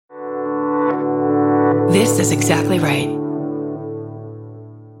This is exactly right.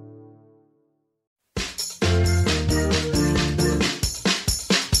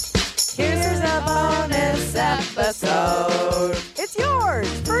 Here's a bonus episode. It's yours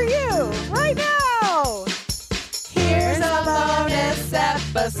for you right now. Here's a bonus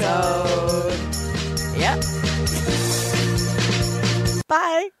episode. Yep.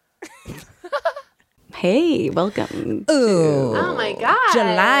 Bye. Hey, welcome. Ooh. Oh my God.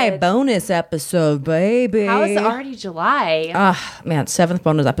 July bonus episode, baby. How is it already July? Man, 7th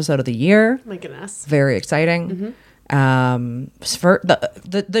bonus episode of the year. Oh my goodness. Very exciting. For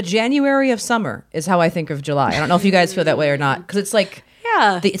the January of summer is how I think of July. I don't know if you guys feel that way or not, because it's like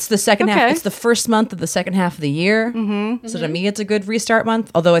it's the second half. Okay. It's the first month of the second half of the year. So to me, it's a good restart month.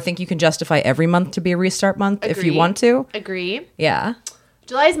 Although I think you can justify every month to be a restart month if you Agree. want to. Agree. Yeah,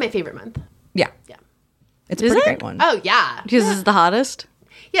 July is my favorite month. yeah, Yeah. It's a pretty great one. Oh yeah. Because it's the hottest.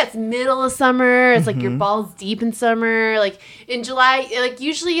 Yeah, it's middle of summer. It's like your balls deep in summer. Like in July, like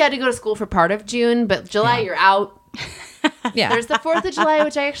usually you had to go to school for part of June, but July you're out. Yeah, There's the 4th of July,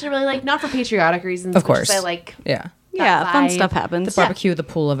 which I actually really like, not for patriotic reasons. Of but course. just I like. yeah. Yeah, fun vibe. stuff happens. Barbecue, the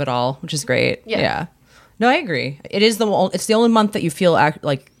pool of it all, which is great. Yeah. No, I agree. It's the only month that you feel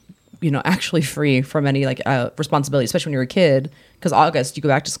actually free from any responsibility, especially when you're a kid. Because August, you go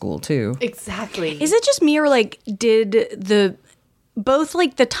back to school too. Exactly. Is it just me or like did the both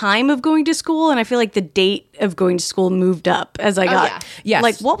like the time of going to school and I feel like the date of going to school moved up as I got yeah. Yes.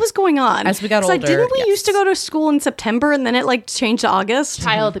 like what was going on As we got 'Cause, like, older, didn't we yes. used to go to school in September and then it like changed to August?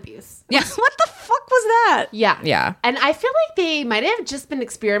 child abuse? Yes. What the fuck was that? Yeah. Yeah. And I feel like they might have just been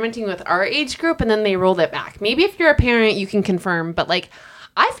experimenting with our age group and then they rolled it back. Maybe if you're a parent, you can confirm. But like,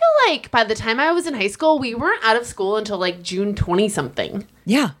 I feel like by the time I was in high school, we weren't out of school until like June 20 something.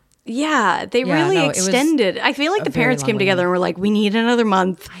 Yeah. Yeah, they Yeah, really no, it was extended. I feel like a the very parents long came together way. and were like, we need another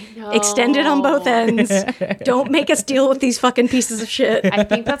month. know. Extend it on both ends. Don't make us deal with these fucking pieces of shit. I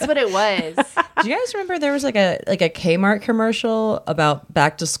think that's what it was. Do you guys remember there was like a Kmart commercial about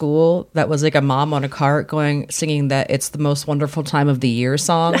back to school that was like a mom on a cart singing that it's the most wonderful time of the year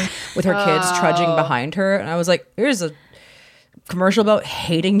song with her kids trudging behind her, and I was like, here's a commercial about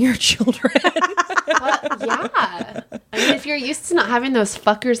hating your children. But yeah. I mean, if you're used to not having those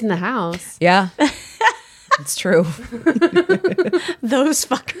fuckers in the house. Yeah. It's true. Those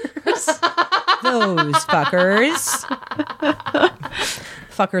fuckers. Those fuckers.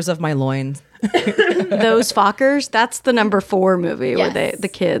 Fuckers of my loins. Those fuckers. That's the number 4 movie where Yes. the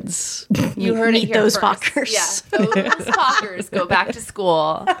kids You heard meet it here those first. fuckers. Yeah, those fuckers go back to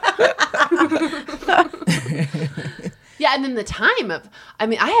school. Yeah, and then the time of, I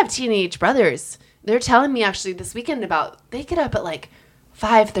mean, I have teenage brothers. They're telling me actually this weekend about they get up at like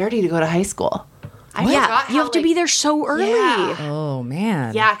 5:30 to go to high school. I Yeah, forgot you how, have to like- be there so early. Yeah. Oh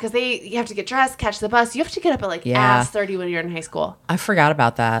man. Yeah, because you have to get dressed, catch the bus. You have to get up at like Yeah. ass 30 when you're in high school. I forgot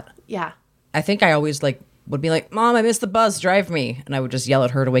about that. Yeah. I think I always would be like, "Mom, I missed the bus. Drive me," and I would just yell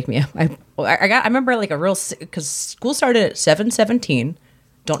at her to wake me up. I remember like a real because school started at 7:17.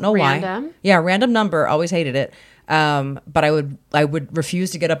 Don't know why. Random? Yeah, random number. Always hated it. But I would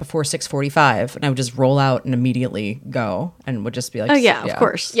refuse to get up before 6:45, and I would just roll out and immediately go, and would just be like, Oh, yeah, of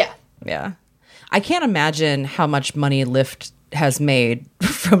course. Yeah. yeah." I can't imagine how much money Lyft has made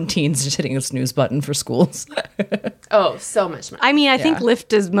from teens just hitting a snooze button for schools. Oh, so much money. I mean, I think Yeah.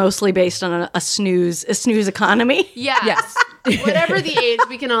 Lyft is mostly based on a snooze economy. Yeah. Yes. Whatever the age,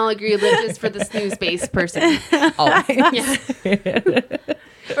 we can all agree Lyft is for the snooze-based person. Always. Yeah.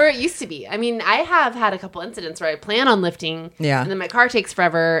 Or it used to be. I mean, I have had a couple incidents where I plan on lifting. Yeah. And then my car takes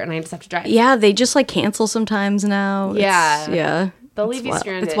forever and I just have to drive. Yeah, they just like cancel sometimes now. Yeah. Yeah. They'll leave you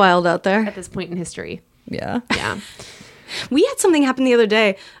stranded. It's wild out there. At this point in history. Yeah. Yeah. We had something happen the other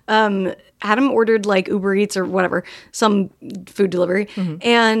day. Adam ordered like Uber Eats or whatever, some food delivery,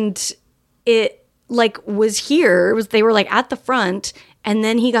 and it like was here. They were like at the front, and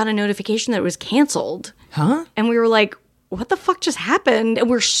then he got a notification that it was canceled. Huh? And we were like, what the fuck just happened? And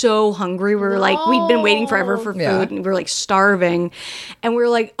we're so hungry. We were like, we'd been waiting forever for food Yeah. and we were like starving. And we were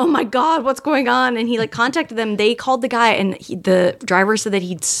like, oh my God, what's going on? And he like contacted them. They called the guy and the driver said that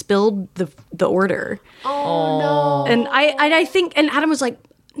he'd spilled the order. Oh, no. And I think, and Adam was like,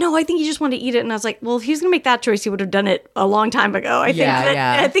 no, I think he just wanted to eat it. And I was like, well, if he was going to make that choice, he would have done it a long time ago. I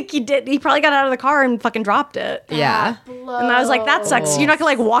think he did. He probably got out of the car and fucking dropped it. Yeah. And I was like, that sucks. You're not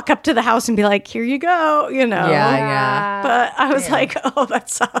going to like walk up to the house and be like, here you go, you know? Yeah. But I was like, oh, that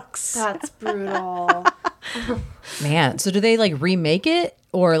sucks. That's brutal. Man. So do they like remake it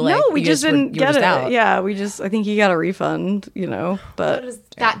or like No, we you just didn't you were get it. out? Yeah, I think he got a refund, you know, What but does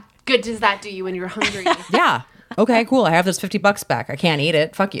that good does that do you when you're hungry? Yeah. Okay, cool. I have this $50 back. I can't eat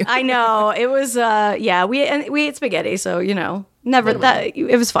it. Fuck you. I know it was. We ate spaghetti, so never that.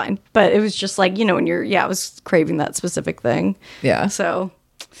 It was fine, but it was just like when I was craving that specific thing. Yeah. So,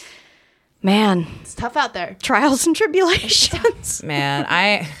 man, It's tough out there. trials and tribulations. Man,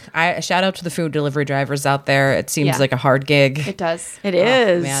 I shout out to the food delivery drivers out there. It seems Yeah. like a hard gig. It does. It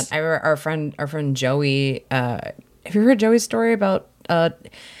is. Man, I remember our friend Joey. Have you heard Joey's story about?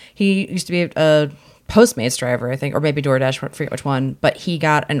 He used to be a Postmates driver, I think, or maybe DoorDash. I forget which one. But he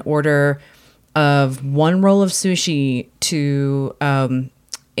got an order of one roll of sushi to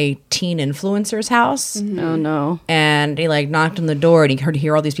a teen influencer's house. Oh no. And he knocked on the door, and he heard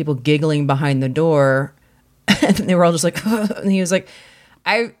all these people giggling behind the door, and they were all just like, and he was like,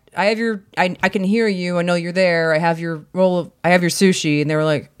 I can hear you. I know you're there. I have your sushi. And they were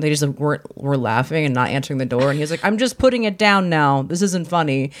like, they just were laughing and not answering the door. And he was like, I'm just putting it down now. This isn't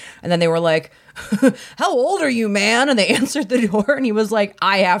funny. And then they were like, how old are you, man? And they answered the door, and he was like,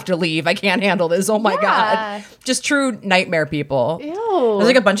 I have to leave. I can't handle this. Oh my God. Just true nightmare people. Ew. There's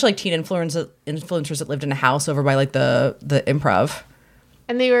like a bunch of teen influencers that lived in a house over by the Improv.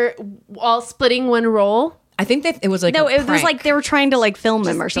 And they were all splitting one roll. I think it was like No, a it was prank. like they were trying to film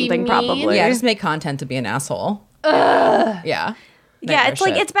him or Just be something. mean? Probably. Yeah, just make content to be an asshole. Yeah. Yeah, Nightmare it's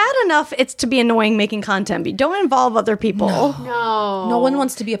like shit. it's bad enough it's to be annoying making content, but don't involve other people. No. No one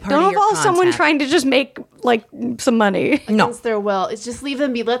wants to be a part Don't of your involve someone content. trying to just make some money. No. Against their will. It's just leave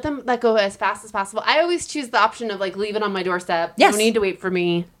them be. Let them let go as fast as possible. I always choose the option of leave it on my doorstep. Yes. You don't need to wait for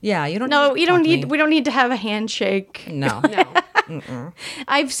me. Yeah, you don't. No, need you to don't talk to need. me. We don't need to have a handshake. No. No.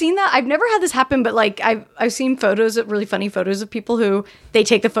 I've seen that. I've never had this happen, but I've seen photos, really funny photos of people who they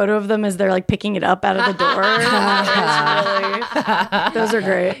take the photo of them as they're picking it up out of the door. Those are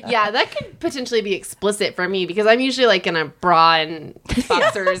great. Yeah, that could potentially be explicit for me because I'm usually in a bra and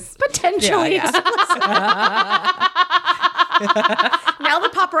boxers. Potentially. Yeah, Now the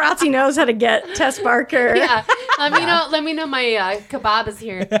paparazzi knows how to get Tess Barker. Yeah. Let me know my kebab is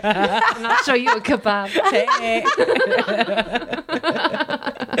here. And I'll show you a kebab. Hey.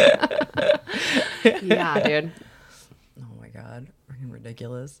 Yeah, dude. Oh my God, freaking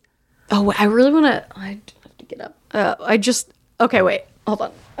ridiculous. Oh, I really want to. I have to get up. Okay, wait. Hold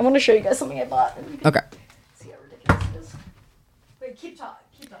on. I want to show you guys something I bought. And you can Okay. see how ridiculous it is. Wait, keep talking.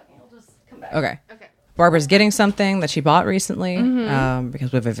 I'll just come back. Okay. Okay. Barbara's getting something that she bought recently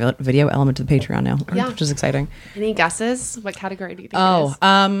because we have a video element to the Patreon now, Yeah. which is exciting. Any guesses? What category do you think Oh,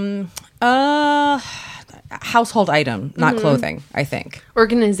 it is? household item, not clothing. I think.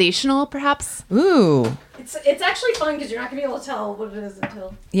 Organizational, perhaps? Ooh. It's actually fun because you're not gonna be able to tell what it is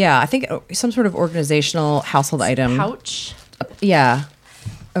until. Yeah, I think some sort of organizational household item. Pouch? Yeah.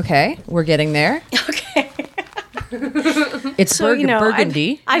 Okay, we're getting there. Okay. It's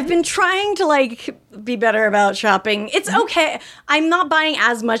burgundy. I've been trying to be better about shopping. It's okay. I'm not buying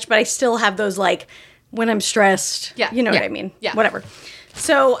as much, but I still have those when I'm stressed. Yeah. You know what Yeah. I mean? Yeah. Whatever.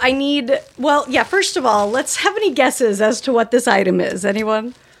 So I need. Well, yeah. First of all, let's have any guesses as to what this item is.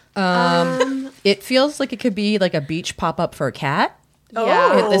 Anyone? It feels like it could be like a beach pop up for a cat.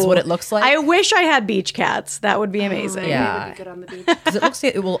 Yeah. Is what it looks like. I wish I had beach cats. That would be amazing. Yeah. It would be good on the beach. Because it looks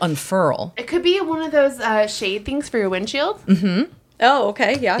like it will unfurl. It could be one of those shade things for your windshield. Oh,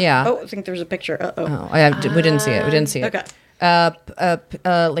 okay. Yeah. Yeah. Oh, I think there's a picture. Uh-oh. Oh, we didn't see it. We didn't see it. Okay.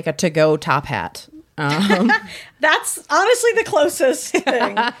 Like a to-go top hat. That's honestly the closest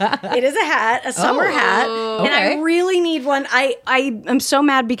thing. It is a hat, a summer hat, and I okay. really need one. I am so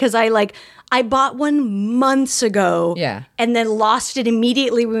mad because I bought one months ago. Yeah. And then lost it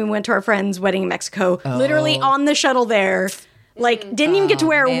immediately when we went to our friend's wedding in Mexico. Literally on the shuttle there. Didn't even get to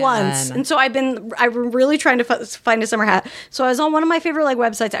wear it man. once. And so I'm really trying to find a summer hat. So I was on one of my favorite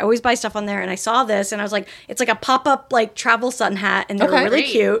websites. I always buy stuff on there, and I saw this, and I was like, it's like a pop up travel sun hat, and they're Okay. really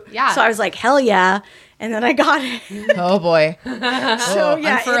Great. cute. Yeah. So I was like, hell yeah. And then I got it. Oh boy. So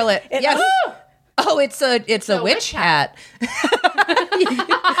yeah, unfurl it. Yes. Oh, it's a witch hat.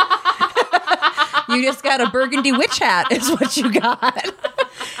 You just got a burgundy witch hat is what you got.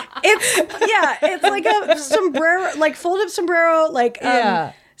 It's like a sombrero, folded sombrero,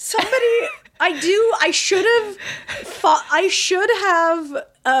 Yeah. somebody I should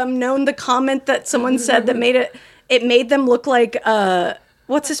have known the comment that someone said that made them look like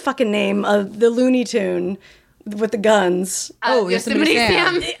what's his fucking name? The Looney Tune with the guns. Oh, Yosemite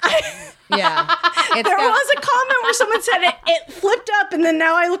Sam. Yeah. It's There got- was a comment where someone said it flipped up, and then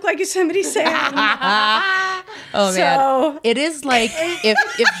now I look like Yosemite Sam. Oh So- man, it is like if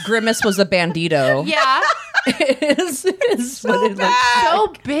Grimace was a bandito. Yeah. It is what it looks. So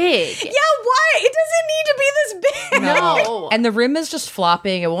big. Yeah, why? It doesn't need to be this big. No. And the rim is just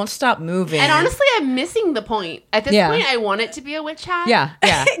flopping. It won't stop moving. And honestly, I'm missing the point. At this Yeah. point, I want it to be a witch hat. yeah.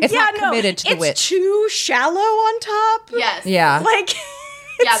 It's not committed to the it's witch. too shallow on top. Yes. Yeah. Like,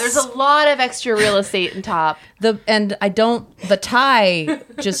 Yeah, there's a lot of extra real estate in top. The tie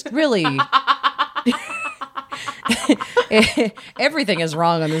just really everything is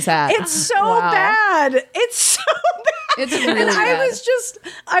wrong on this hat. it's so Wow. bad. It's so bad. It's really and bad.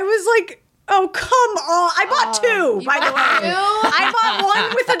 I was like, oh, come on. I bought two, by the way. I bought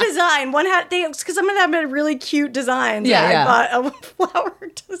one with a design. One had, because some of them had really cute designs. Yeah, and yeah. I bought a flower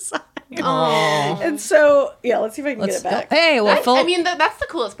design. Aw. And so, yeah, let's see if I can Let's get it back. Hey, well, I mean, that's the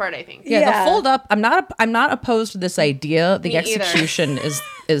coolest part, I think. yeah, yeah. the fold up. I'm not opposed to this idea. The Me either. execution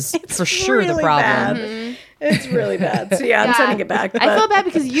is for sure the really problem. bad. It's really bad. So, yeah, I'm sending it back. I but- feel bad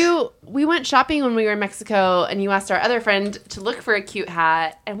because we went shopping when we were in Mexico, and you asked our other friend to look for a cute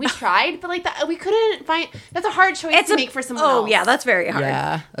hat, and we tried, but like that, we couldn't find. That's a hard choice to make for someone else. Oh, yeah, that's very hard.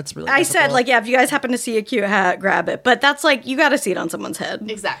 Yeah, that's really. I said, difficult. like, yeah, if you guys happen to see a cute hat, grab it. But that's like, you got to see it on someone's head.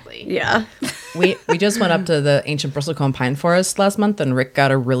 Exactly. Yeah. we just went up to the ancient bristlecone pine forest last month, and Rick got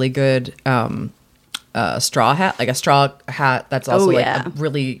a really good straw hat, like a straw hat that's also like yeah. a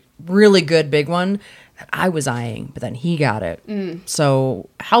really really good big one that I was eyeing, but then he got it. So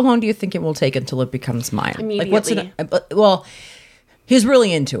how long do you think it will take until it becomes mine? Like Immediately. well, he's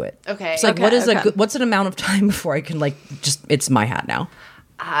really into it. Okay. So like, Okay, what is okay. what's an amount of time before I can like just it's my hat now?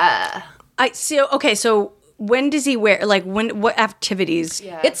 I see. Okay, so when does he wear? Like, what activities?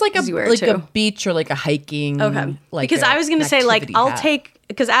 Yeah. It's like Does he wear it like a too? beach or like a hiking. Okay. Like because I was going to say, like, activity I'll hat. take,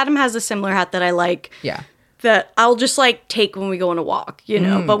 because Adam has a similar hat that I like. Yeah. That I'll just like take when we go on a walk, you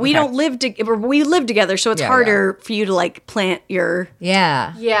know. But we okay. don't live we live together, so it's Yeah, harder for you to like plant your,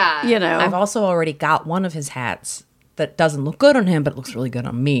 Yeah. Yeah. you know. I've also already got one of his hats that doesn't look good on him, but it looks really good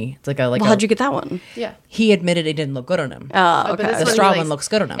on me. It's like a well, how'd you get that one? Yeah. he admitted it didn't look good on him. Oh, But okay. this the one straw he one likes- looks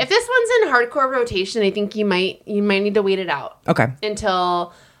good on him. If this one's in hardcore rotation, I think you might need to wait it out Okay.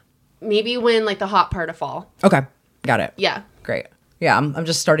 until maybe when like the hot part of fall. Okay. Got it. Yeah. Great. Yeah, I'm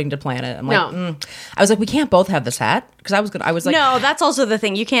just starting to plan it. I'm No. like, I was like, we can't both have this hat because I was like, No, that's also the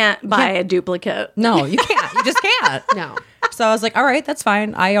thing. You can't buy a duplicate. no, you can't. You just can't. No. So I was like, all right, that's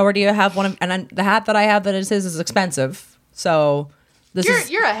fine. I already have one of, and then the hat that I have that is his is expensive. So this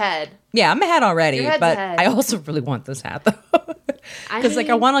is You're ahead. yeah, I'm ahead already, Your head's but ahead. I also really want this hat though. Because like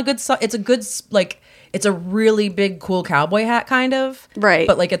I want a good, it's a good like it's a really big cool cowboy hat kind of, Right.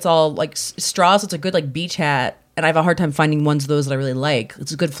 But like it's all like straw, so it's a good like beach hat, and I have a hard time finding ones of those that I really like.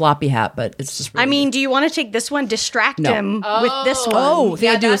 It's a good floppy hat, but it's just. Really I mean, do you want to take this one, distract No. him with this one? Oh,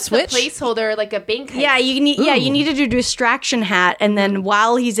 they do a that's switch? the placeholder, like a bank. Yeah, you need. Yeah, you Ooh. need to do a distraction hat, and then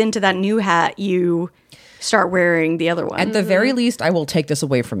while he's into that new hat, you start wearing the other one. At the very least, I will take this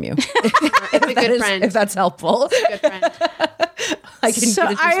away from you. It's a good friend. If that's helpful, Good friend. I can so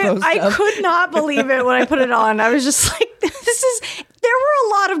get it disposed I of. could not believe it when I put it on. I was just like, this is. There were a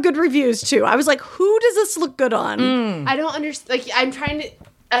lot of good reviews too. I was like, who does this look good on? I don't understand. Like, I'm trying to.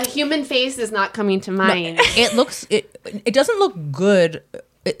 A human face is not coming to mind. It looks. It doesn't look good.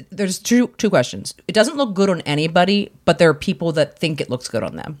 There's two questions. It doesn't look good on anybody, but there are people that think it looks good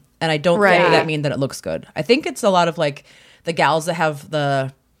on them, and I don't Right. think that mean that it looks good. I think it's a lot of like the gals that have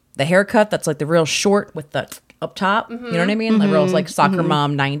the haircut that's like the real short with the up top. You know what I mean? Like real like soccer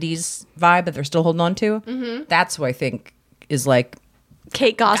mom '90s vibe that they're still holding on to. That's who I think is like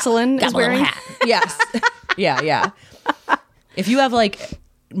Kate Gosselin is got my little wearing. hat. Yes. yeah. If you have like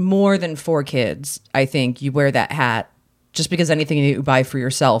more than 4 kids, I think you wear that hat just because anything you buy for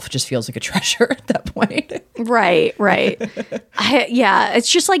yourself just feels like a treasure at that point. Right. Yeah, it's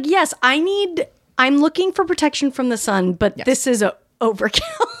just like, yes, I'm looking for protection from the sun, but this is a overkill.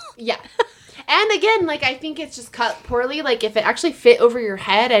 Yeah. And again, like, I think it's just cut poorly. Like, if it actually fit over your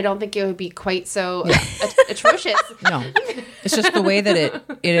head, I don't think it would be quite so atrocious. No, it's just the way that it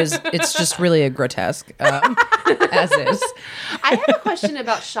is. It's just really a grotesque as is. I have a question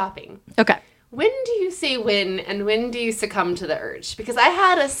about shopping. Okay. When do you say when and when do you succumb to the urge? Because I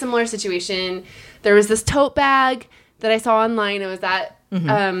had a similar situation. There was this tote bag that I saw online. It was at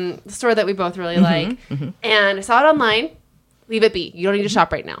the store that we both really like. And I saw it online. Leave it be. You don't need to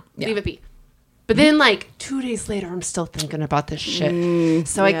shop right now. Leave it be. But then, like, 2 days later, I'm still thinking about this shit.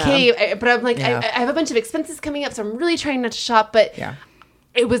 So I cave. But I'm like, Yeah. I have a bunch of expenses coming up, so I'm really trying not to shop. But Yeah.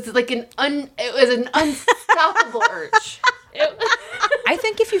 it was like an unstoppable urge. I I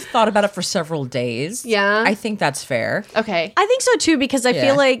think if you've thought about it for several days, Yeah. I think that's fair. Okay. I think so too, because I Yeah.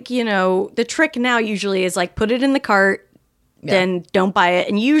 feel like, the trick now usually is like put it in the cart, then don't buy it.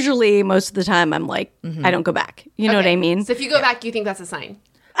 And usually most of the time I'm like, I don't go back. You know what I mean? So if you go back, you think that's a sign?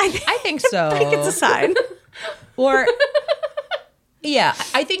 I think so. I think it's a sign. Or, yeah,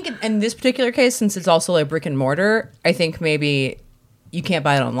 I think in this particular case, since it's also like brick and mortar, I think maybe you can't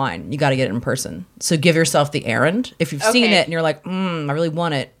buy it online. You got to get it in person. So give yourself the errand. If you've seen Okay. it and you're like, I really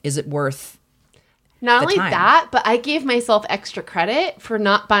want it, is it worth? Not The only time. that, but I gave myself extra credit for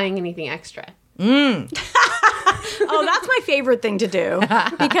not buying anything extra. Oh, that's my favorite thing to do,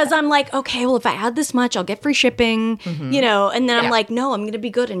 because I'm like, okay, well, if I add this much, I'll get free shipping, and then I'm like, no, I'm going to be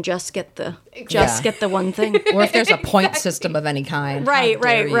good and just get the get the one thing. Or if there's a point system of any kind. how Right,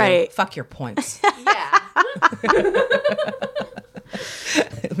 dare you. right. Fuck your points. Yeah.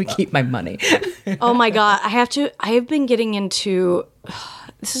 Let me keep my money. Oh my God, I have been getting into.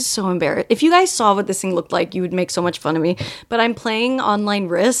 This is so embarrassing. If you guys saw what this thing looked like, you would make so much fun of me. But I'm playing online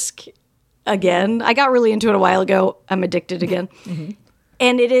Risk again. I got really into it a while ago. I'm addicted again.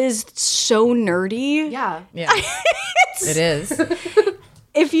 And it is so nerdy. Yeah. Yeah. It is.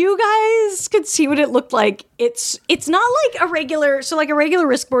 If you guys could see what it looked like, it's not like a regular. So like a regular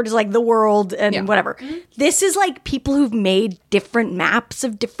Risk board is like the world and Yeah. whatever. This is like people who've made different maps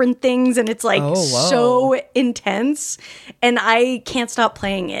of different things, and it's like Oh, whoa. so intense. And I can't stop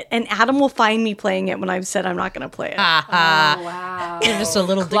playing it. And Adam will find me playing it when I've said I'm not going to play it. Oh, wow. You're just a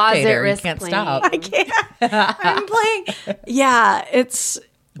little Closet dictator. You risk can't playing. stop. I can't. I'm playing. Yeah,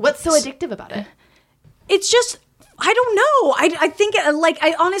 What's so addictive about it? it's just. I don't know. I think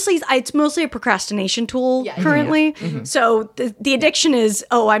honestly, it's mostly a procrastination tool Yeah. currently. So the addiction is,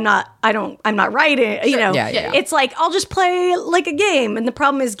 I'm not writing. You know, Yeah. it's like I'll just play like a game, and the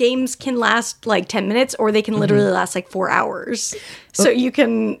problem is games can last like 10 minutes, or they can literally last like 4 hours. So you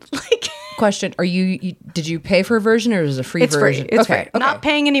can like Question: Are you did you pay for a version or is it a free it's free. version? It's free. Not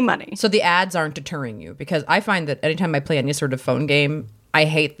paying any money. So the ads aren't deterring you, because I find that anytime I play any sort of phone game, I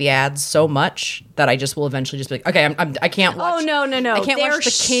hate the ads so much that I just will eventually just be like, okay, I can't watch. Oh no. I can't They're watch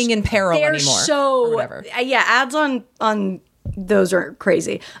The King in Peril they're anymore. So or whatever. Yeah, ads on those are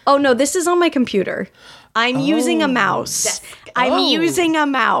crazy. Oh no, this is on my computer. I'm using a mouse. I'm using a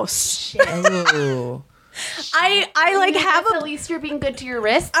mouse. Ooh. I like have At least you're being good to your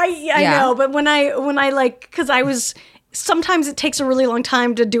wrist. I Yeah. know, but when I like, because I was. Sometimes it takes a really long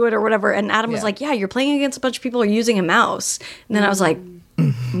time to do it or whatever. And Adam was Yeah. like, yeah, you're playing against a bunch of people who are using a mouse. And then I was like,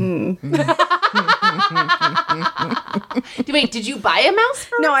 Wait, did you buy a mouse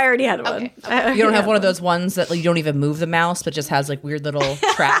for no, I already had one. Okay. You don't have one of those ones that like, you don't even move the mouse, but just has like weird little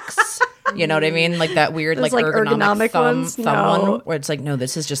tracks. You know what I mean? Like that weird Those, like like, ergonomic ergonomic thumb ones? thumb No. one where it's like, no,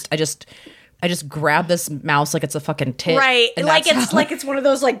 this is just I just grab this mouse like it's a fucking tit. Right. and Like that's it's like it's one of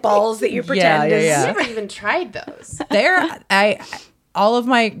those like balls that you pretend yeah, is. yeah. I never even tried those. All of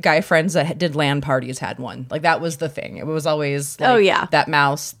my guy friends that did LAN parties had one. Like that was the thing. It was always like, Oh, yeah. that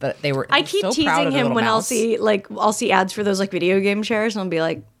mouse that they were. I keep so proud teasing of the him little when I'll mouse. see ads for those like video game shares, and I'll be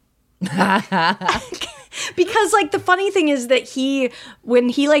like, because like the funny thing is that when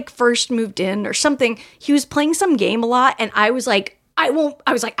he like first moved in or something, he was playing some game a lot, and I was like, I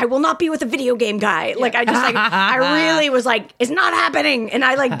will not be with a video game guy. Like I just like I really was like, it's not happening, and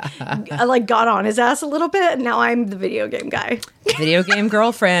I got on his ass a little bit, and now I'm the video game guy. Video game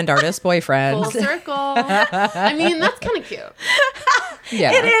girlfriend, artist boyfriend. Full circle. I mean, that's kind of cute.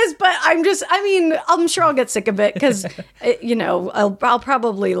 Yeah. It is, but I'm sure I'll get sick of it because, I'll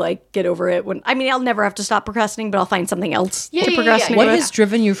probably like get over it I'll never have to stop procrastinating, but I'll find something else Yeah, to yeah, yeah, procrastinate What with. has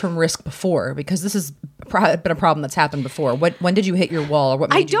driven you from Risk before? Because this has been a problem that's happened before. When did you hit your wall? Or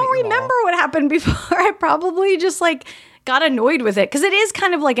what? I Made you don't hit your remember wall? what happened before. I probably just like got annoyed with it because it is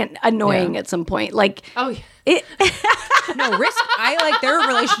kind of like annoying Yeah. at some point. Like, Oh, yeah. No, Risk. There were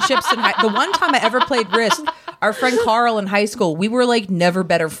relationships the one time I ever played Risk, our friend Carl in high school, we were like never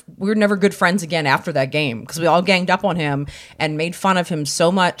good friends again after that game because we all ganged up on him and made fun of him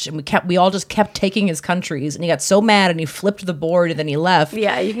so much, and we all just kept taking his countries, and he got so mad and he flipped the board and then he left.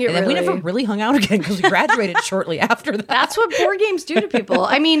 Yeah, you can get and then we really- never really hung out again because we graduated shortly after that. that's what board games do to people.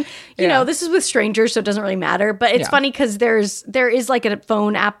 I mean, you know, this is with strangers, so it doesn't really matter. But it's Yeah. funny because there is like a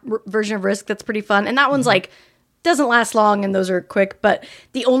phone app version of Risk that's pretty fun, and that one's like doesn't last long, and those are quick. But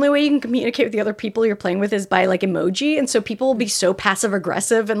the only way you can communicate with the other people you're playing with is by like emoji, and so people will be so passive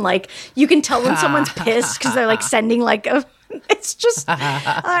aggressive, and like you can tell when someone's pissed because they're like sending like a. It's just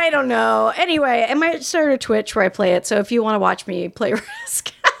I don't know. Anyway, I might start a Twitch where I play it. So if you want to watch me play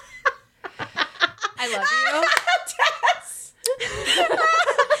Risk. I love you.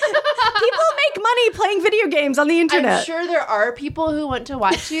 People make money playing video games on the internet. I'm sure there are people who want to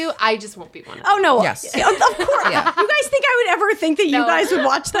watch you. I just won't be one of them. Oh no! Yes. Of course. Yeah. You guys think I would ever think that you No. guys would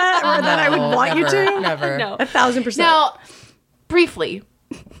watch that, or that I would No, want you never, to? Never. No. 1,000%. Now, briefly,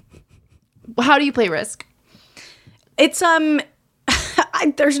 how do you play Risk? It's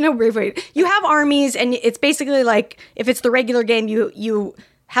there's no brief way. You have armies, and it's basically like if it's the regular game, you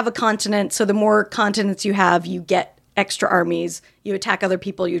have a continent. So the more continents you have, you get extra armies. You attack other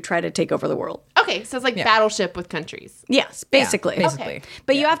people. You try to take over the world. Okay, so it's like Battleship with countries. Yes, basically. Yeah, basically. Okay.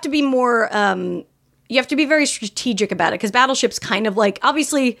 But you have to be more. You have to be very strategic about it because Battleship's kind of like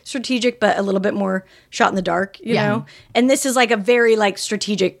obviously strategic, but a little bit more shot in the dark. You know, and this is like a very like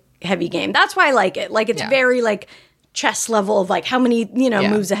strategic heavy game. That's why I like it. Like it's very like chess level of like how many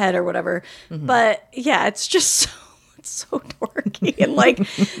moves ahead or whatever. But yeah, it's just so dorky and like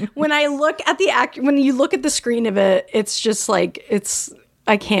when I look at when you look at the screen of it, it's just like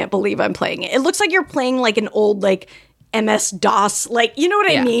I can't believe I'm playing it. It looks like you're playing like an old like MS DOS, like you know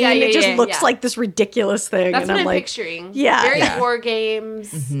what I mean? Yeah, it just looks yeah. like this ridiculous thing. That's and what I'm like, picturing. Yeah. Very Yeah. war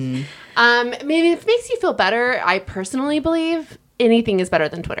games. Maybe if it makes you feel better, I personally believe anything is better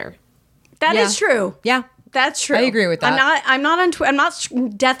than Twitter. That Yeah. is true. Yeah. That's true. I agree with that. I'm not on I'm not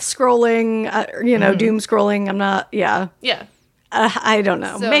death scrolling, doom scrolling. I'm not. Yeah. Yeah. I don't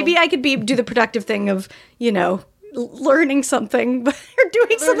know. So- Maybe I could do the productive thing of, learning something or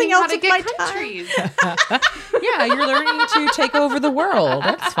doing something Learning how else to with my get time. countries. Yeah, you're learning to take over the world.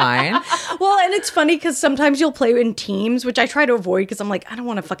 That's fine. Well, and it's funny because sometimes you'll play in teams, which I try to avoid because I'm like, I don't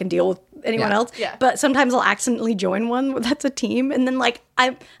want to fucking deal with anyone Yeah. else. Yeah. But sometimes I'll accidentally join one that's a team, and then like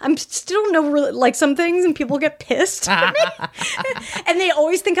I'm still know really, like some things, and people get pissed at me, and they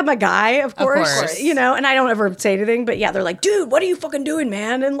always think I'm a guy, of course, course. and I don't ever say anything, but yeah, they're like, dude, what are you fucking doing,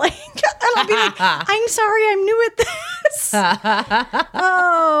 man? And like, and I'll be like, I'm sorry, I'm new at this.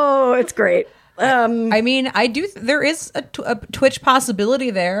 Oh, it's great. I mean, there is a Twitch possibility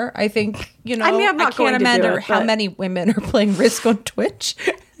there. I think, I mean, I'm not going can't to do imagine it, how but- many women are playing Risk on Twitch.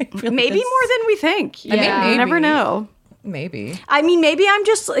 I feel like Maybe that's- more than we think. mean, You never maybe. know. Maybe. I mean, maybe I'm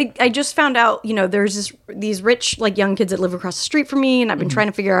just like, I just found out, there's these rich, like young kids that live across the street from me, and I've been trying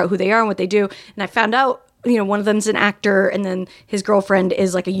to figure out who they are and what they do. And I found out, one of them's an actor, and then his girlfriend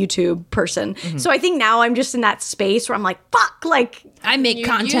is like a YouTube person. So I think now I'm just in that space where I'm like, fuck, like, I make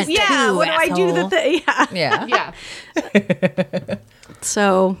content use- yeah, too, what do I do asshole. yeah. Yeah. Yeah.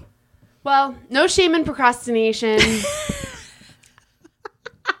 So Well, no shame in procrastination.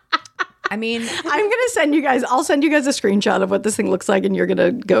 I mean, I'll send you guys a screenshot of what this thing looks like, and you're going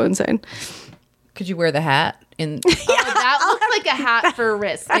to go insane. could you wear the hat in That looks like a hat for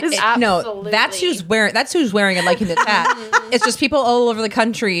Risk. No, Absolutely. that's who's wearing it, liking this hat. It's just people all over the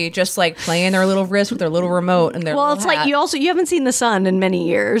country just like playing their little Risk with their little remote and their Well, little it's like hat. you haven't seen the sun in many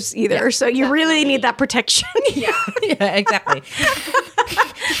years either, so you really need that protection. Yeah. Yeah, exactly.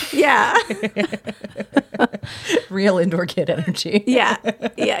 yeah. Real indoor kid energy. Yeah.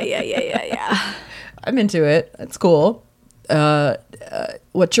 Yeah. I'm into it. It's cool.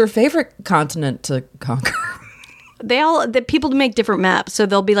 What's your favorite continent to conquer? The people make different maps, so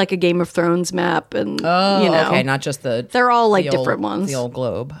there'll be like a Game of Thrones map, and Okay, not just the. they're all like the old- different ones. The old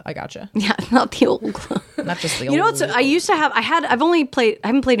globe. I gotcha. Yeah, not the old globe. Not just the old. You know what's? I used to have. I haven't played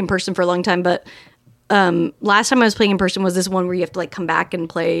in person for a long time, but last time I was playing in person was this one where you have to like come back and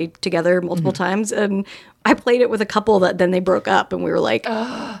play together multiple times, and I played it with a couple that then they broke up, and we were like,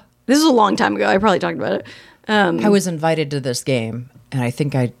 this is a long time ago. I probably talked about it. I was invited to this game, and I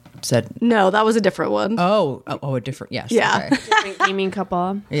think I said, No, that was a different one. a different. Yes. Yeah. Okay. Different gaming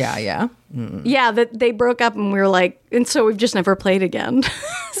couple. Yeah. Yeah, that they broke up, and we were like, and so we've just never played again.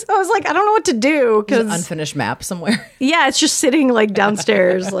 So I was like, I don't know what to do There's an because unfinished map somewhere. yeah, it's just sitting like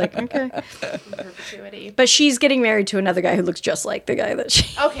downstairs. Like okay, Perpetuity. but she's getting married to another guy who looks just like the guy that she.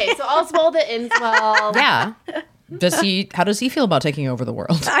 Okay, so all's well that ends well. Yeah. How does he feel about taking over the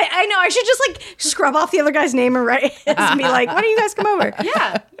world? I know. I should just like scrub off the other guy's name and write it and be like, why don't you guys come over?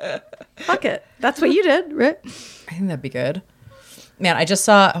 Yeah. Fuck it. That's what you did, right? I think that'd be good. Man, I just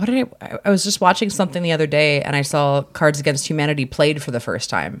saw. I was just watching something the other day, and I saw Cards Against Humanity played for the first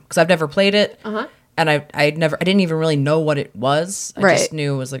time because I've never played it, and I didn't even really know what it was. I just Right.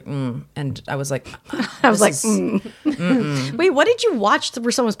 knew it was like, and I was like, I was like, is- wait, what did you watch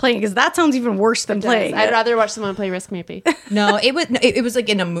where someone was playing? Because that sounds even worse than playing. I'd it. rather watch someone play Risk maybe. no, it was like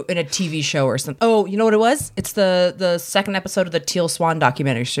in a TV show or something. Oh, you know what it was? It's the second episode of the Teal Swan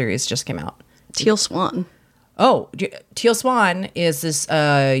documentary series just came out. Teal Swan. Oh, Teal Swan is this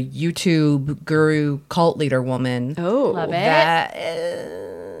YouTube guru cult leader woman. Oh, Love it.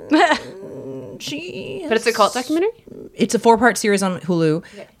 That she But it's a cult documentary? it's a 4-part series on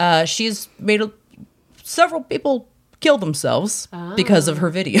Hulu. She's made several people kill themselves because of her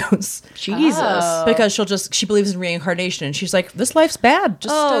videos. Jesus. Because she believes in reincarnation, and she's like, this life's bad.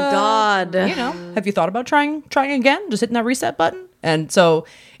 Just God. you know, have you thought about trying again? Just hitting that reset button. And so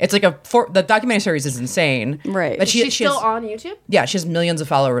it's like the documentary series is insane, Right. But She's she still has, on YouTube? yeah, she has millions of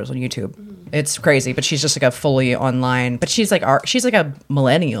followers on YouTube. It's crazy, but she's just like a fully online. But she's like a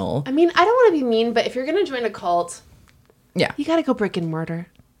millennial. I mean, I don't want to be mean, but if you're going to join a cult, Yeah. you got to go brick and mortar.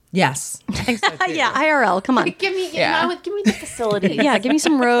 Yes. I think so too. Yeah, IRL. Come on. Give me the facility. Yeah, give me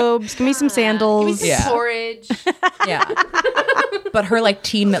some robes. Give me some Give me sandals. some Yeah. porridge. Yeah. But her like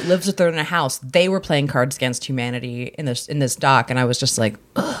team that lives with her in a house, they were playing Cards Against Humanity in this doc, and I was just like,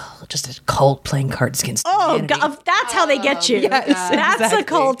 ugh, just a cult playing Cards Against Oh, Humanity. God, that's how they get you. Yes, That's a exactly.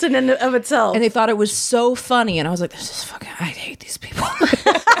 cult in and of itself. And they thought it was so funny, and I was like, this is fucking, I hate these people.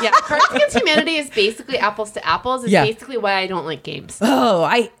 Yeah, Cards Against Humanity is basically apples to apples. It's Yeah. basically why I don't like games.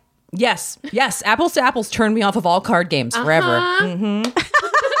 Yes, apples to apples turned me off of all card games forever.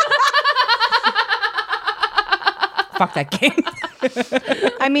 Fuck that game.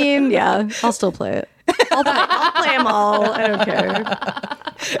 I mean, yeah, I'll still play it. I'll play them all. I don't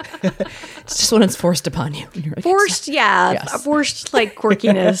care. It's just when it's forced upon you. And you're like, Forced, yeah. Yes. Forced, like,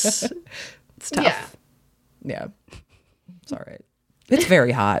 quirkiness. It's tough. Yeah. yeah, it's all right. It's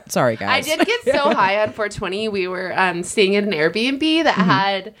very hot. Sorry, guys. I did get so high on 420. We were staying at an Airbnb that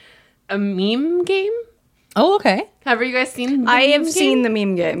had a meme game. Oh, okay. Have you guys seen the I meme have game? seen the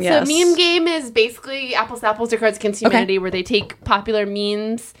meme game, yes. So meme game is basically apples to apples or Cards Against Humanity, where they take popular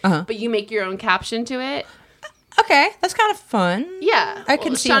memes, but you make your own caption to it. Okay, that's kind of fun. Yeah, I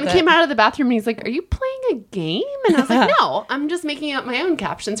can see Sean that. came out of the bathroom and he's like, "Are you playing a game?" And I was like, "No, I'm just making up my own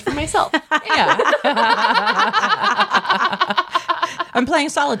captions for myself." Yeah. I'm playing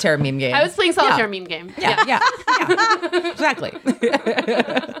solitaire meme game. I was playing solitaire meme game. Yeah. Exactly.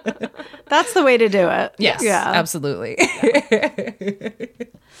 That's the way to do it. Yes. Yeah. Absolutely.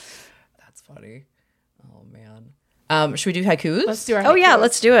 That's funny. Oh man. Should we do haikus? Let's do our. Oh, yeah, haikus.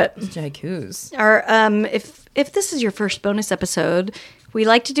 let's do it. Haikus. Our if this is your first bonus episode, we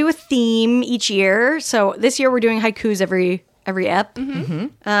like to do a theme each year. So this year we're doing haikus every ep.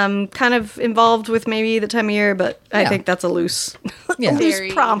 Kind of involved with maybe the time of year, but I Yeah. think that's a loose, Yeah. a loose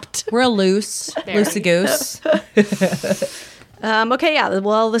Very- prompt. We're a loosey goose. Okay, yeah.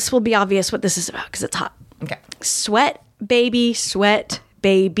 Well, this will be obvious what this is about because it's hot. Okay. Sweat, baby, sweat,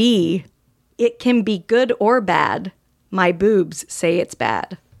 baby. It can be good or bad. My boobs say it's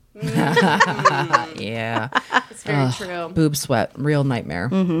bad. Yeah. It's very true. Boob sweat. Real nightmare.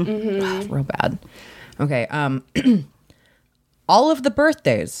 Real bad. Okay. All of the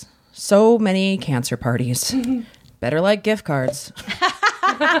birthdays. So many cancer parties. Better like gift cards.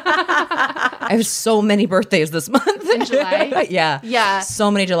 I have so many birthdays this month. In July? Yeah. Yeah. So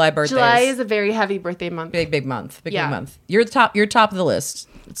many July birthdays. July is a very heavy birthday month. big month. Big Yeah. month. You're top of the list.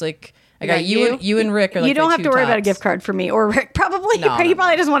 It's like I got Yeah, you and Rick are like You don't the have two to worry about a tops. gift card for me or Rick. Probably. No, he no,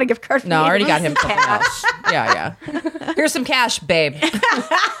 probably doesn't want a gift card for me. No, I already got He him wants something cash. else. Yeah. Here's some cash, babe.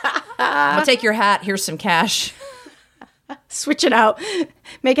 I'll take your hat. Here's some cash. Switch it out.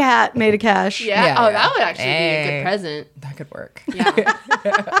 Make a hat made of cash. Yeah. Yeah, Oh, yeah. that would actually be a Hey. good present. That could work. Yeah.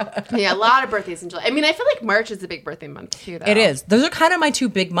 Yeah, a lot of birthdays in July. I mean, I feel like March is a big birthday month too, though. It is. Those are kind of my two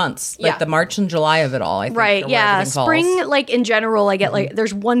big months, like Yeah. the March and July of it all. I think, Right. are where Yeah. everything falls. Spring, like in general, I get like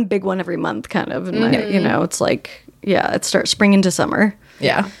there's one big one every month, kind of. And my, you know, it's like it starts spring into summer.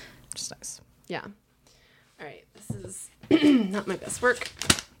 Yeah, just nice. Yeah. All right. This is not my best work.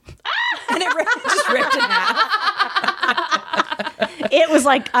 And it just ripped in half. It was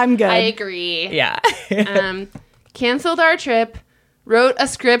like I'm good. I agree. Yeah. Canceled our trip. Wrote a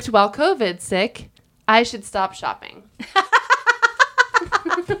script while COVID's sick. I should stop shopping.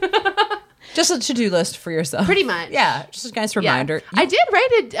 Just a to-do list for yourself. Pretty much. Yeah, just a nice Yeah. reminder. I did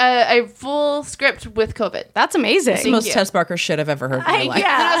write a full script with COVID. That's amazing. It's the most you. Tess Barker shit I've ever heard in my life.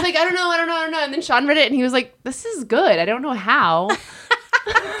 yeah. And I was like, I don't know. And then Sean read it and he was like, this is good. I don't know how.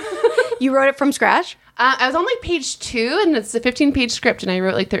 You wrote it from scratch? I was on like page 2 and it's a 15-page script and I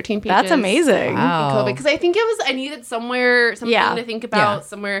wrote like 13 pages. That's amazing. Wow. Because I think I needed something Yeah. to think about, Yeah.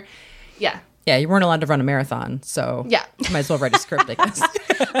 somewhere. Yeah. Yeah, you weren't allowed to run a marathon, so Yeah. you might as well write a script, I guess.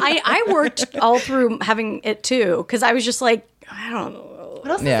 I worked all through having it too because I was just like, I don't know.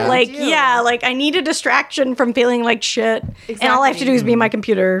 What else? Yeah. Like, like I need a distraction from feeling like shit. And all I have to do is be in my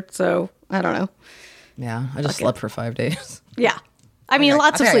computer. So I don't know. Yeah, I just slept for 5 days. Yeah. I mean,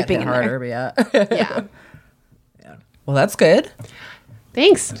 lots of I think I got sleeping hit in harder, there. but yeah. Yeah. Well, that's good.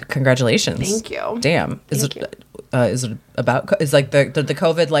 Thanks. Congratulations. Thank you. Damn. Is Thank it about? Is like the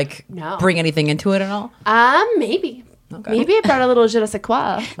COVID like No. bring anything into it at all? Maybe. Okay. Maybe I brought a little je ne sais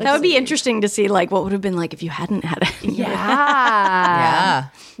quoi. That would be interesting to see, like, what would have been like if you hadn't had it. Yeah. Yeah.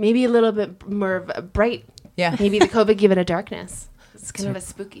 Maybe a little bit more of a bright. Yeah. Maybe the COVID gave it a darkness. It's kind of a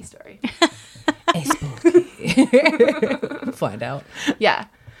spooky story. Find out. Yeah.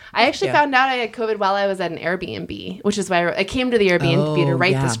 I actually Yeah. found out I had COVID while I was at an Airbnb, which is why I came to the Airbnb to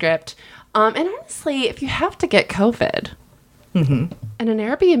write the script. And honestly, if you have to get COVID and an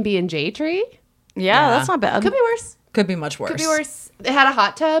Airbnb in J-Tree, Yeah, that's not bad. could be worse. Could be much worse. Could be worse. It had a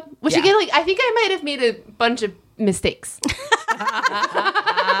hot tub, which Yeah. again, like I think I might have made a bunch of mistakes.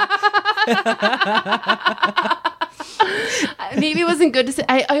 Maybe it wasn't good to say.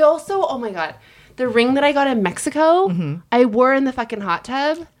 I also, oh my God, the ring that I got in Mexico, I wore in the fucking hot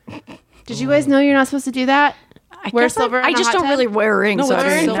tub. Did you guys know you're not supposed to do that? Wear guess silver. I in a just hot don't tub? really wear rings. so I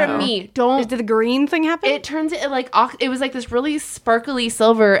Learn don't from know. me. Don't. Did the green thing happen? It turns it like it was like this really sparkly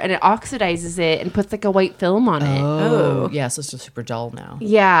silver, and it oxidizes it and puts like a white film on it. Oh, yes, it's just super dull now.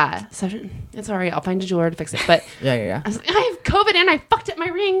 Yeah, so it's all right. I'll find a jeweler to fix it. But Yeah. I was like, I have COVID and I fucked up my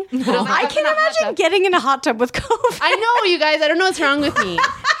ring. And I was like, I "That's can not a hot imagine tub." getting in a hot tub with COVID. I know, you guys. I don't know what's wrong with me.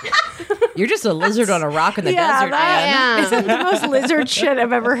 You're just a lizard on a rock in the Yeah, desert, that- man. I am. the most lizard shit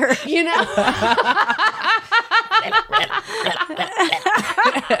I've ever heard. You know.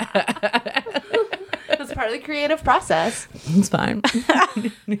 That's part of the creative process. It's fine.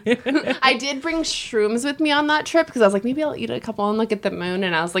 I did bring shrooms with me on that trip because I was like, maybe I'll eat a couple and look at the moon.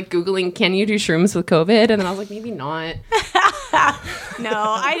 And I was like Googling, can you do shrooms with COVID? And then I was like, maybe not. No,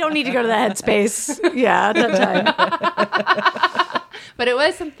 I don't need to go to the headspace. Yeah, at that time. But it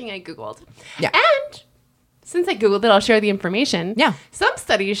was something I Googled. Yeah. And since I Googled it, I'll share the information. Yeah. Some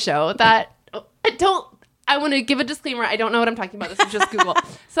studies show that, I want to give a disclaimer. I don't know what I'm talking about. This is just Google.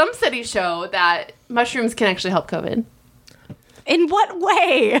 Some studies show that mushrooms can actually help COVID. In what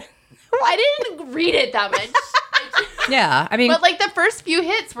way? I didn't read it that much. Yeah, I mean, But like the first few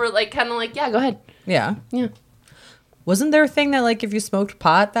hits were like kind of like, yeah, go ahead. yeah. Yeah. Wasn't there a thing that like if you smoked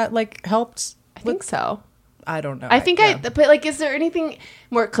pot that like helped? I think so. I don't know. I think yeah. but like, is there anything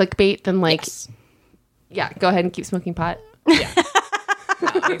more clickbait than like, Yes. yeah, go ahead and keep smoking pot?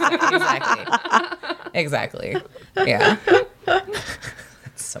 Exactly. Yeah.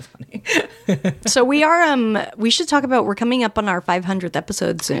 It's so funny. So we are we should talk about we're coming up on our 500th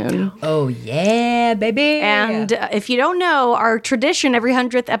episode soon. Oh yeah, baby. And if you don't know, our tradition every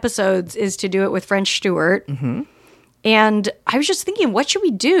 100th episodes is to do it with French Stewart. Mm-hmm. And I was just thinking, what should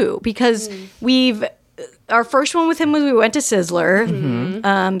we do? Because our first one with him was we went to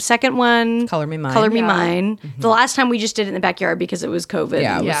Sizzler. Second one, Color Me Mine. Color Me Yeah. Mine. The last time we just did it in the backyard because it was COVID.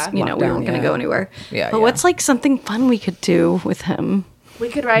 Yeah, it was Yeah. You know, we lockdown, weren't going to yeah. go anywhere. Yeah, But yeah. what's like something fun we could do with him? We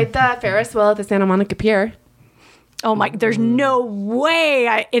could ride the Ferris wheel at the Santa Monica Pier. Oh my, there's no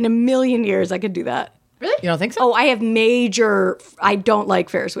way in a million years I could do that. Really? You don't think so? Oh, I have I don't like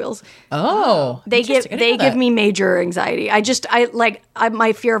Ferris wheels. Oh. They interesting. I didn't know give that. me major anxiety.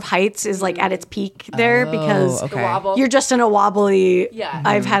 My fear of heights is like at its peak there because okay. The wobble. you're just in a wobbly. Yeah.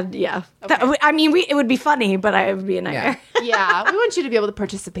 I've had it would be funny, but it would be a nightmare. Yeah, we want you to be able to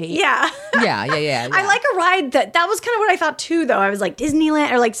participate. Yeah. Yeah. I like a ride that was kind of what I thought too though. I was like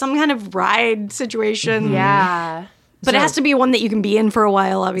Disneyland or like some kind of ride situation. Yeah. But it has to be one that you can be in for a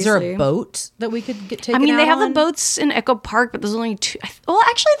while, Is obviously. there a boat that we could get taken I mean, they out have the on? boats in Echo Park, but there's only two. Well,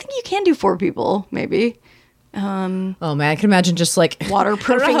 actually, I think you can do 4 people, maybe. Oh man, I can imagine just like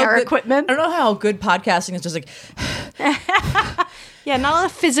Waterproofing our equipment. I don't know how good podcasting is. Just like Yeah, not a lot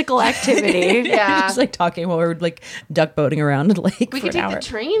of physical activity. Yeah. just like talking while we're like duck boating around the lake We for could an take hour. the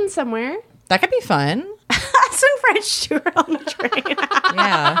train somewhere. That could be fun. Some French Stewart on the train.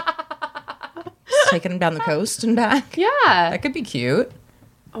 Yeah. Just taking them down the coast and back. Yeah. That could be cute.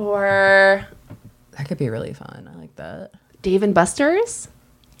 Or That could be really fun. I like that. Dave and Buster's.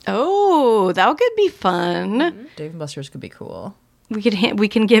 Oh, that could be fun. Dave and Buster's could be cool. We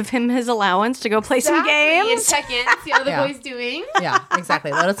can give him his allowance to go play some And games. check in, see how the Yeah. boy's doing. Yeah,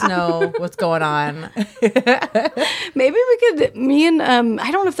 exactly. Let us know what's going on. Maybe we could. Me and I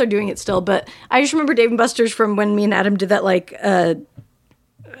don't know if they're doing it still, but I just remember Dave and Buster's from when me and Adam did that like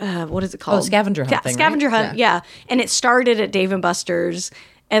what is it called? scavenger hunt thing, right? Scavenger hunt, yeah. And it started at Dave and Buster's.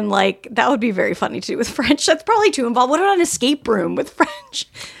 And like that would be very funny to do with French. That's probably too involved. What about an escape room with French?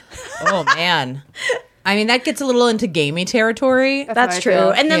 Oh man. I mean, that gets a little into gamey territory. That's how I true. feel.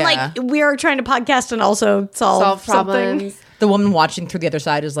 And then Yeah. like we are trying to podcast and also solve something. problems. The woman watching through the other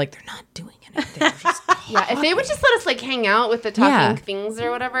side is like, they're not doing anything. They're just Yeah, if they would just let us like hang out with the talking Yeah. things or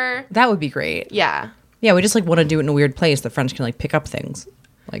whatever. that would be great. Yeah. Yeah, we just like want to do it in a weird place. The French can like pick up things.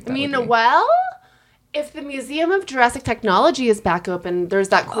 Like that I mean, would be- well, If the Museum of Jurassic Technology is back open, there's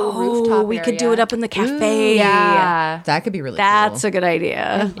that cool rooftop we could do area. it up in the cafe. Yeah. That could be really That's cool. a good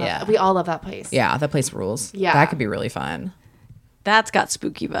idea. Yeah. We all love that place. Yeah, that place rules. Yeah. That could be really fun. That's got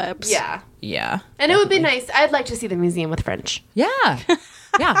spooky vibes. Yeah. Yeah. And it would be nice. I'd like to see the museum with French. Yeah.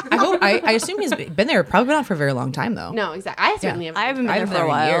 Yeah. I assume he's been there, probably not for a very long time, though. No, exactly. I certainly have. I haven't been I've there for a in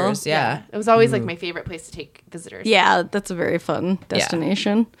while. years. Yeah. It was always like my favorite place to take visitors. Yeah, that's a very fun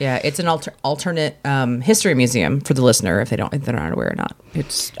destination. Yeah, it's an alternate history museum for the listener if they're not aware or not.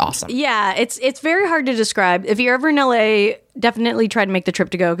 It's awesome. Yeah, it's very hard to describe. If you're ever in LA, definitely try to make the trip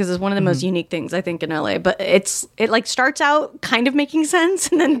to go because it's one of the most unique things I think in LA. But it like starts out kind of making sense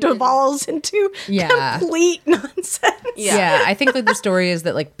and then devolves into complete nonsense. Yeah, I think like the story is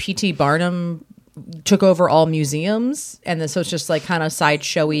that like P.T. Barnum took over all museums, and then so it's just like kind of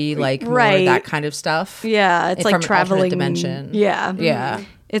sideshowy, like more Right. that kind of stuff. Yeah, it's From like an alternate traveling dimension. Yeah, Yeah.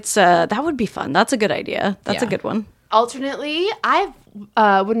 It's that would be fun. That's a good idea. That's a Yeah. good one. Alternately, I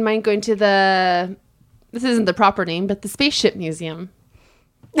wouldn't mind going to the. This isn't the proper name, but the Spaceship Museum.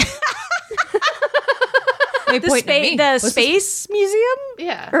 The space museum.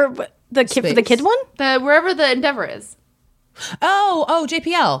 Yeah. Or what- the kid for the Space. kid one. The wherever the Endeavor is. Oh,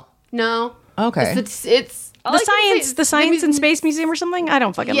 JPL. No. Okay. It's all The I can say science, is the science and muse- space museum or something. I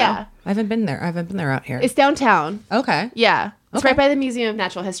don't fucking Yeah. know. I haven't been there. out here. It's downtown. Okay. Yeah. It's Okay. right by the Museum of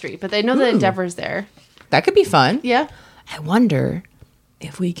Natural History, but they know the Endeavor's there. That could be fun. Yeah. I wonder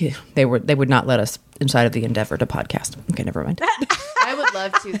if we could. They would not let us inside of the Endeavor to podcast. Okay, never mind. I would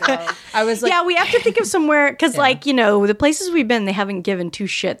love to, though. I was like, Yeah, we have to think of somewhere because, like, you know, the places we've been, they haven't given two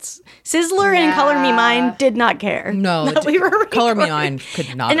shits. Sizzler and Color Me Mine did not care. no, that we were Color Me recording. Mine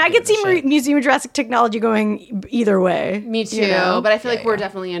could not. And have I could see given a shit. Museum of Jurassic Technology going either way. Me too. you know? But I feel like we're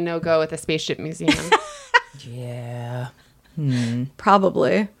definitely a no-go with the Spaceship Museum. Yeah.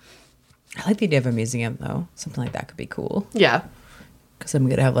 Probably. I like the idea of a museum though. Something like that could be cool. Yeah. Because I'm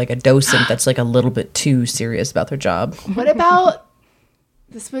gonna have like a docent that's like a little bit too serious about their job. What about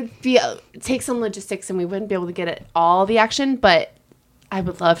this would be take some logistics and we wouldn't be able to get it all the action, but I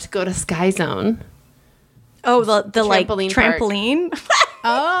would love to go to Sky Zone. Oh, the like Trampoline park. trampoline.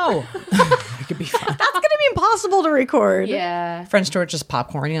 Oh, it could be fun. That's gonna be impossible to record. Yeah. French George just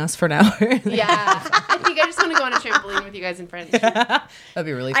popcorning us for now. Yeah. I think I just want to go on a trampoline with you guys in French. That'd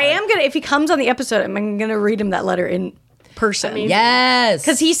be really fun. I am gonna. If he comes on the episode, I'm gonna read him that letter in person. Yes.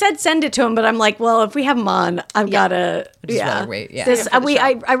 Because he said send it to him, but I'm like, well, if we have him on, I've gotta. Just rather wait, yeah. This Yeah, for the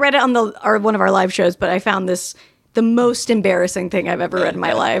show. I read it on one of our live shows, but I found this the most embarrassing thing I've ever read in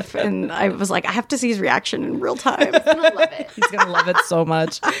my life, and I was like, I have to see his reaction in real time. I'm gonna love it. He's gonna love it so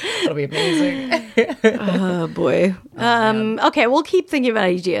much. It'll be amazing. Oh boy. Okay, we'll keep thinking about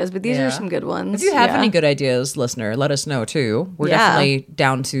ideas, but these Yeah. are some good ones. If you have Yeah. any good ideas, listener, let us know too. We're Yeah. definitely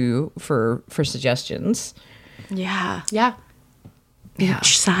down for suggestions. Yeah. Yeah.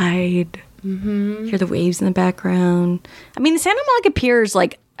 Beachside. Hear the waves in the background. I mean, the Santa Monica Piers,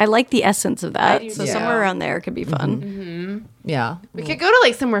 like, I like the essence of that. do So too. somewhere around there could be fun. Yeah. We could go to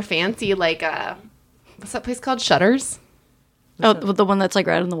like somewhere fancy, like what's that place called? Shutters? Oh, the one that's like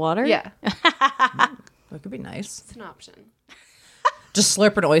right on the water? Yeah. That could be nice. It's an option. Just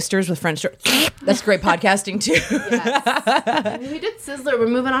slurping oysters with French. That's great podcasting too. Yes. I mean, we did Sizzler. We're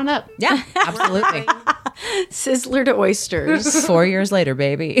moving on up. Yeah, absolutely. Sizzler to oysters. 4 years later,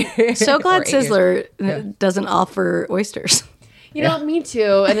 baby. So glad Or 8 years. Sizzler doesn't offer oysters. You know, me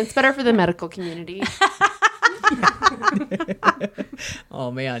too. And it's better for the medical community.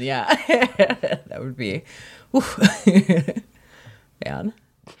 Oh man, yeah. That would be. Oof. Man.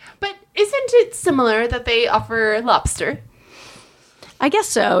 But isn't it similar that they offer lobster? I guess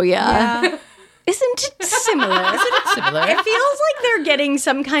so, yeah. Isn't it similar? Similar. It feels like they're getting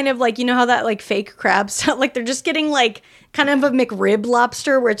some kind of like, you know how that like fake crabs, like they're just getting like kind of a McRib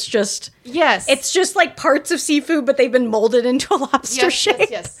lobster where it's just Yes. like parts of seafood, but they've been molded into a lobster yes, shape.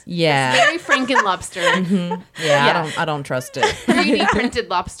 yes. Yeah. Very Franken lobster. Yeah. I don't trust it. 3D printed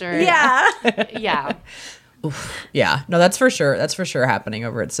lobster. Yeah. Yeah. Yeah. No, that's for sure. That's for sure happening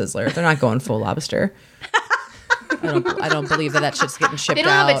over at Sizzler. They're not going full lobster. I don't believe that shit's getting shipped They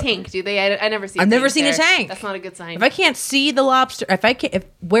don't out. have a tank, do they? I never see I've never tank seen a there. tank. That's not a good sign. If I can't see the lobster,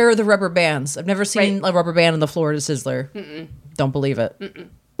 where are the rubber bands? I've never seen a rubber band on the floor at a Sizzler. Don't believe it.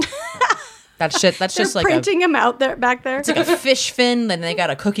 That's shit. That's They're just like printing them out there back there. it's like a fish fin, then they got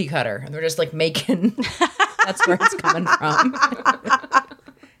a cookie cutter, and they're just like making. That's where it's coming from.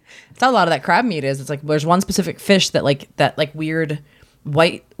 That's how a lot of that crab meat is. It's like there's one specific fish that like weird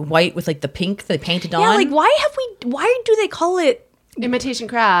white with like the pink they painted on. Yeah, like why do they call it? Imitation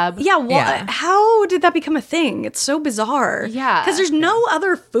crab. Yeah, Yeah. how did that become a thing? It's so bizarre. Yeah. Because there's no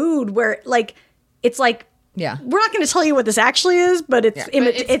other food where like it's like, Yeah. we're not going to tell you what this actually is, but it's But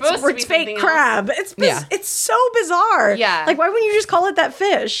it's supposed to be fake something crab. Yeah. It's so bizarre. Yeah. Like, why wouldn't you just call it that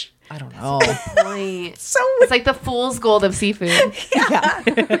fish? I don't know. Point. So It's like the fool's gold of seafood.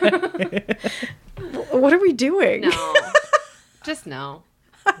 what are we doing? No. Just no.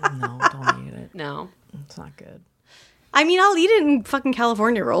 No, don't eat it. No. It's not good. I mean, I'll eat it in fucking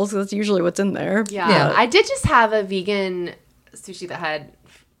California rolls. 'Cause that's usually what's in there. Yeah. Yeah. I did just have a vegan sushi that had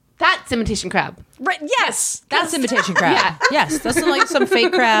that's imitation crab. Right? Yes. That's imitation crab. Yeah. Yes, that's like some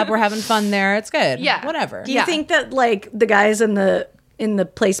fake crab. We're having fun there. It's good. Yeah. Whatever. Do you think that like the guys in the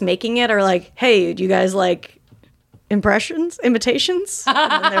place making it are like, hey, do you guys like imitations? And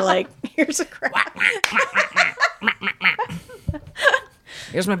then they're like, here's a crab.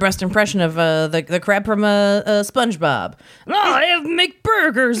 Here's my best impression of the crab from SpongeBob. Oh, I make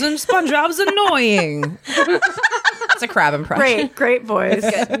burgers and SpongeBob's annoying. It's a crab impression. Great voice.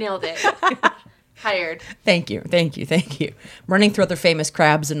 Good. Nailed it. Hired. Thank you. Running through other famous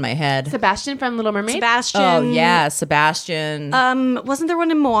crabs in my head. Sebastian from Little Mermaid. Sebastian. Oh yeah, Sebastian. Wasn't there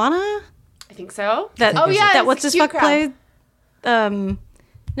one in Moana? I think so. That oh yeah. that it's what's a his cute fuck crab. played?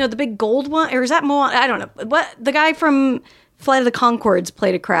 No, the big gold one, or is that Moana? I don't know. What the guy from Flight of the Conchords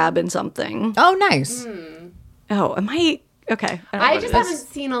played a crab in something. Oh, nice. Oh, am I okay? I, don't know I what just it is. haven't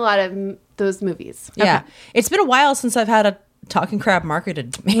seen a lot of those movies. Yeah, it's been a while since I've had a talking crab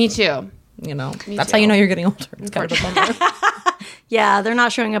marketed to me. Me too. You know, Me that's too. how you know you're getting older. It's kind of a bummer. Yeah, they're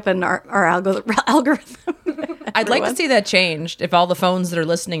not showing up in our algorithm. I'd like to see that changed. If all the phones that are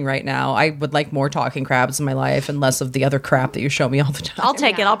listening right now, I would like more talking crabs in my life and less of the other crap that you show me all the time. I'll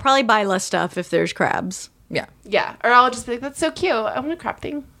take it. Yeah. I'll probably buy less stuff if there's crabs. Yeah, Yeah. Or I'll just be like, that's so cute. I want a crab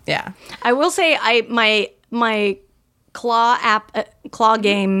thing. yeah. I will say, my claw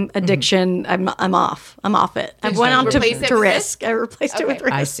game addiction. I'm off. I'm off it. I went on replace it to with Risk. I replaced it with Okay.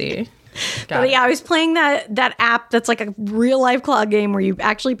 Risk. I see. But yeah, I was playing that app that's like a real life claw game where you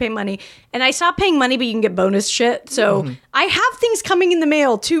actually pay money. And I stopped paying money, but you can get bonus shit. So I have things coming in the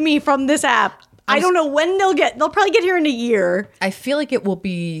mail to me from this app. I don't know when they'll probably get here in a year. I feel like it will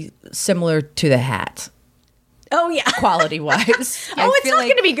be similar to the hat, Oh yeah. quality wise. Oh, it's not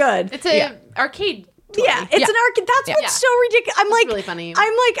going to be good. It's a arcade. toy. Yeah, it's an arcade. That's Yeah. what's so ridiculous. I'm like, really funny.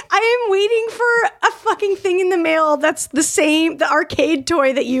 I'm like, I am waiting for a fucking thing in the mail that's the arcade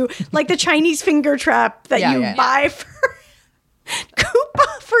toy that you like, the Chinese finger trap that Yeah, you yeah. buy for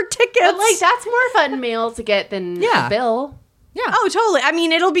Koopa for tickets. But like that's more fun mail to get than Yeah. a bill. Yeah. Oh, totally. I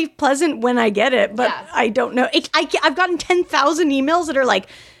mean, it'll be pleasant when I get it, but Yeah. I don't know. I've gotten 10,000 emails that are like,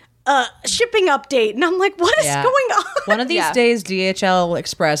 shipping update, and I'm like, what is Yeah. going on? One of these Yeah. days, DHL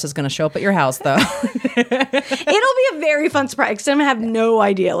Express is going to show up at your house, though. It'll be a very fun surprise because I'm gonna have no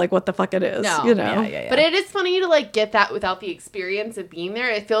idea like what the fuck it is. No. You know? Yeah. But it is funny to like get that without the experience of being there.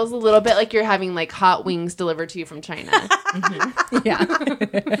 It feels a little bit like you're having like hot wings delivered to you from China. Yeah.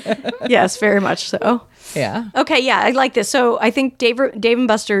 Yes, very much so. Yeah. Okay, yeah, I like this. So I think Dave and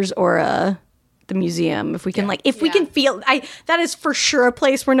Buster's or the museum, if we can we can feel that is for sure a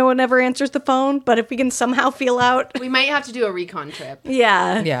place where no one ever answers the phone, but if we can somehow feel out. We might have to do a recon trip.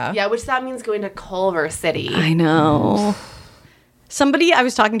 Yeah. Yeah. Yeah, which that means going to Culver City. I know. Somebody I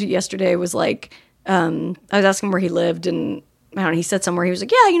was talking to yesterday was like, I was asking where he lived, and I don't know, he said somewhere, he was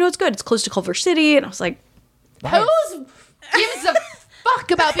like, yeah, it's good. It's close to Culver City. And I was like, Who gives a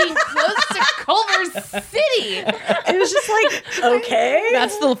fuck about being close to Culver City? it was just like, okay.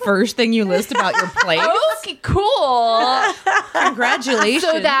 That's the first thing you list about your place. Okay, cool. Congratulations.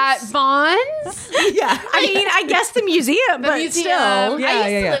 So that Vons, Yeah. I mean, I guess the museum, the but museum. still. Yeah, I used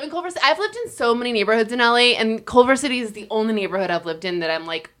to yeah. live in Culver City. I've lived in so many neighborhoods in LA, and Culver City is the only neighborhood I've lived in that I'm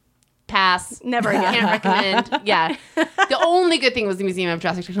like, pass. Never again. Can't recommend. Yeah. The only good thing was the Museum of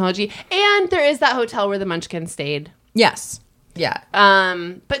Jurassic Technology. And there is that hotel where the Munchkins stayed. Yes. Yeah.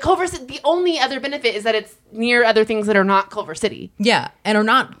 But Culver City, the only other benefit is that it's near other things that are not Culver City. Yeah. And are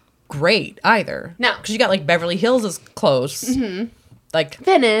not great either. No. Because you got like Beverly Hills is close. Like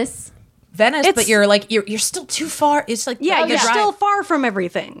Venice. Venice, It's- but you're still too far. It's like Yeah, the you're drive- still far from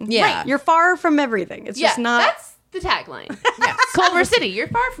everything. Yeah. Right. You're far from everything. It's Yeah, just not. that's the tagline. Yeah. Culver City, you're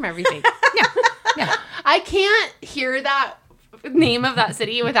far from everything. Yeah. I can't hear that name of that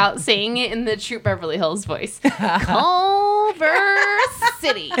city without saying it in the true Beverly Hills voice. Culver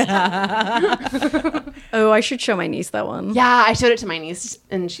City. Oh, I should show my niece that one. Yeah, I showed it to my niece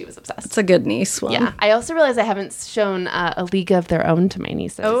and she was obsessed. It's a good niece one. Yeah, I also realized I haven't shown A League of Their Own to my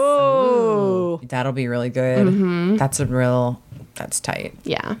nieces. Oh. That'll be really good. That's tight.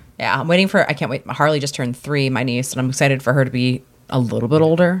 Yeah. Yeah, I can't wait. Harley just turned 3, my niece, and I'm excited for her to be a little bit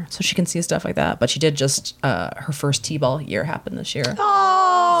older so she can see stuff like that. But she did just, her first T-ball year happened this year.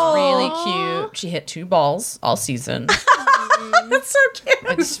 Oh. really cute. She hit 2 balls all season. That's so cute.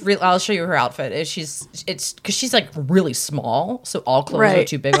 It's real. I'll show you her outfit. It's because she's like really small, so all clothes are Right.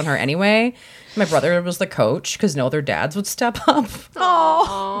 too big on her anyway. My brother was the coach because no other dads would step up.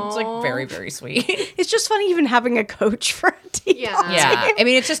 Oh, It's like very, very sweet. it's just funny even having a coach for a team. Yeah. Yeah, I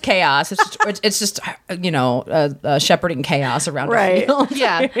mean it's just chaos. It's just shepherding chaos around Right. a field.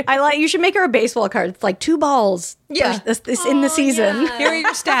 Yeah. I like. You should make her a baseball card. It's like 2 balls. Yeah. this in the season. Here are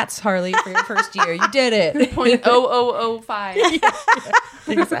your stats, Harley, for your first year. You did it. 0.0005.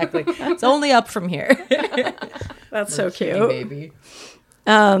 Exactly. It's only up from here. That's so Kitty cute. baby.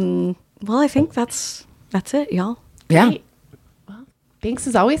 Well, I think that's it, y'all. Yeah. Thanks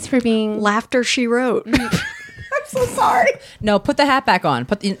as always for being. Laughter she wrote. I'm so sorry. No, put the hat back on.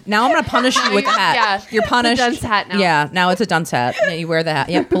 Now I'm going to punish you with the hat. Yeah. You're punished. It's a dunce hat now. Yeah, now it's a dunce hat. Yeah, you wear the hat.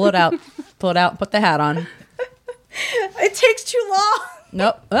 Yeah, pull it out. Pull it out. Put the hat on. It takes too long.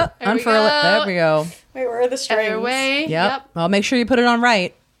 Nope. Oh, There we unfurl it. go. There we go. Wait, where are the strings? Other way. Yep. Well, make sure you put it on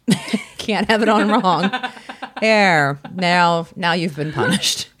right. Can't have it on wrong. There. Now you've been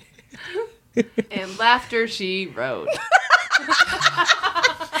punished. And laughter she wrote.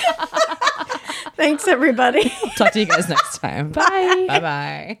 Thanks, everybody. Talk to you guys next time. Bye.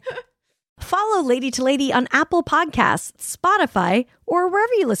 Bye-bye. Follow Lady to Lady on Apple Podcasts, Spotify, or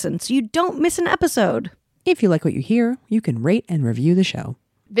wherever you listen so you don't miss an episode. If you like what you hear, you can rate and review the show.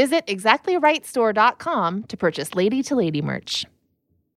 Visit exactlyrightstore.com to purchase Lady to Lady merch.